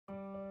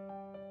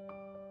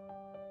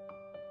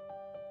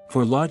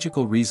For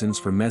logical reasons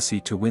for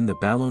Messi to win the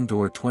Ballon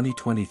d'Or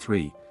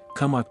 2023,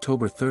 come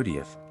October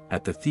 30th,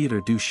 at the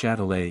Théâtre du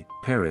Châtelet,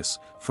 Paris,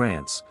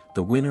 France,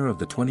 the winner of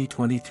the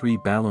 2023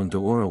 Ballon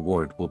d'Or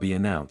award will be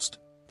announced.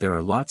 There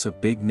are lots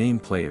of big-name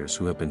players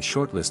who have been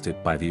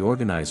shortlisted by the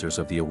organizers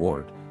of the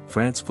award,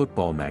 France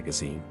Football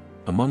magazine.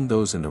 Among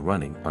those in the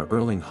running are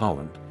Erling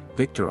Haaland,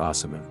 Victor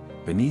Osimhen,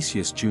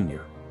 Vinicius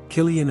Jr.,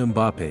 Kylian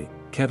Mbappe,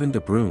 Kevin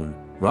De Bruyne,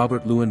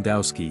 Robert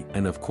Lewandowski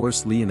and of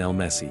course Lionel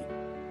Messi.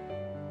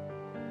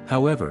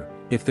 However,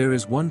 if there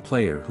is one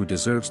player who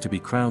deserves to be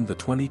crowned the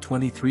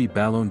 2023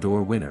 Ballon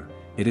d'Or winner,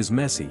 it is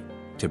Messi.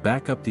 To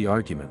back up the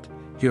argument,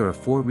 here are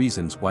 4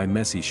 reasons why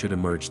Messi should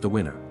emerge the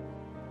winner.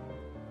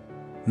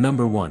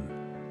 Number 1.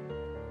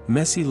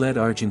 Messi led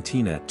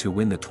Argentina to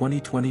win the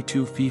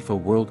 2022 FIFA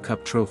World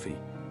Cup trophy.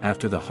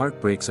 After the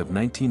heartbreaks of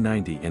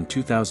 1990 and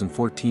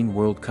 2014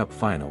 World Cup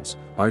finals,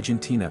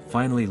 Argentina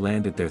finally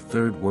landed their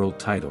 3rd world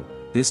title,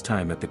 this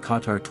time at the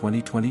Qatar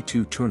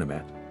 2022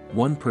 tournamet.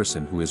 One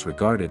person who is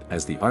regarded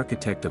as the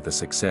architect of the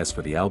success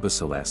for the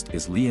Albiceleste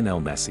is Lionel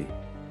Messi.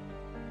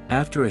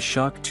 After a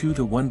shock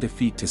 2-1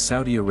 defeat to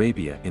Saudi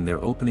Arabia in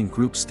their opening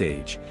group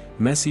stage,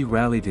 Messi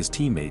rallied his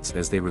teammates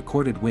as they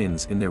recorded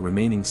wins in their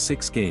remaining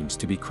 6 games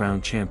to be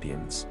crowned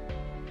champions.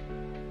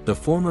 The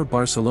former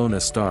Barcelona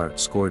star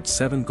scored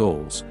 7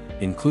 goals,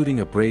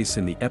 including a brace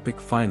in the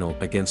epic final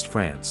against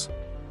France.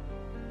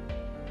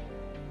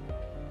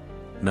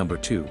 Number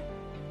 2.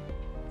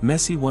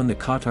 Messi won the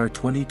Qatar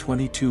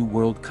 2022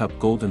 World Cup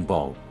Golden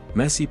Ball.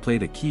 Messi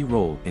played a key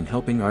role in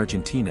helping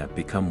Argentina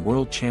become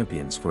world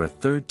champions for a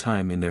 3rd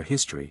time in their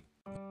history.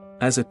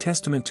 As a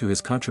testament to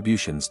his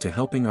contributions to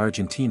helping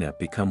Argentina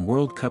become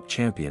World Cup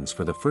champions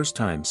for the first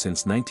time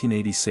since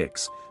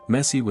 1986,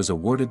 Messi was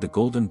awarded the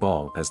Golden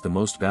Ball as the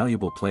most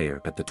valuable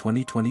player at the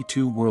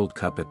 2022 World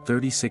Cup at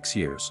 36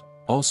 years.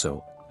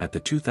 Also, at the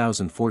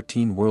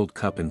 2014 World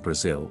Cup in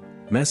Brazil,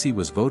 Messi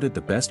was voted the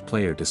best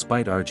player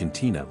despite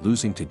Argentina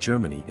losing to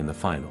Germany in the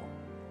final.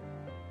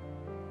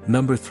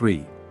 Number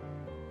 3.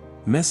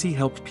 Messi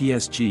helped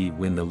PSG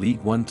win the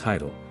Ligue 1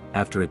 title.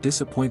 After a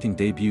disappointing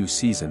debut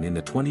season in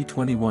the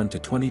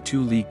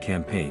 2021-22 league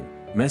campaign,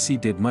 Messi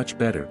did much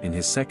better in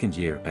his 2nd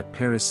year at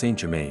Paris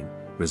Saint-Germain,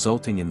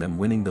 resulting in them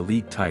winning the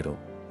league title.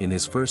 In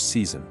his first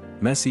season,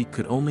 Messi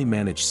could only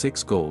manage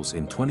 6 goals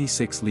in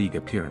 26 league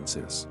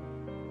appearances.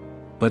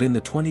 But in the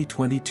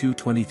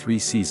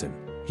 2022-23 season,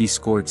 he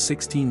scored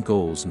 16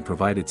 goals and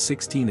provided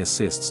 16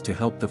 assists to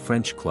help the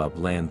French club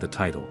land the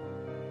title.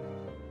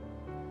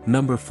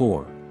 Number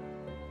 4.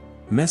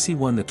 Messi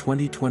won the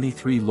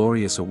 2023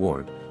 Laureus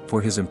Award.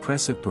 For his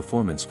impressive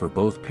performance for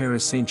both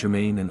Paris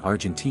Saint-Germain and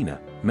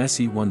Argentina,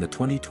 Messi won the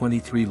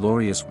 2023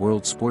 Laureus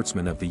World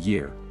Sportsman of the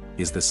Year,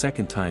 is the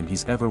 2nd time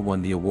he's ever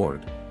won the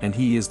award, and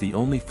he is the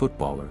only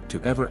footballer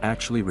to ever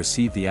actually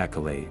receive the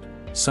accolade.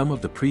 Some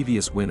of the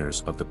previous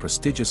winners of the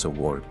prestigious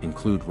award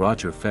include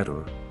Roger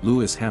Federer,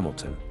 Lewis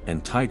Hamilton,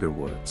 and Tiger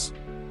Woods.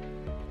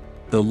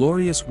 The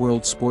Laureus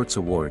World Sports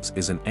Awards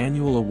is an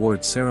annual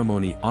award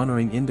ceremony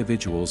honoring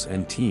individuals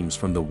and teams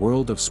from the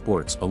world of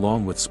sports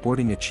along with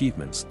sporting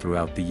achievements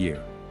throughout the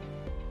year.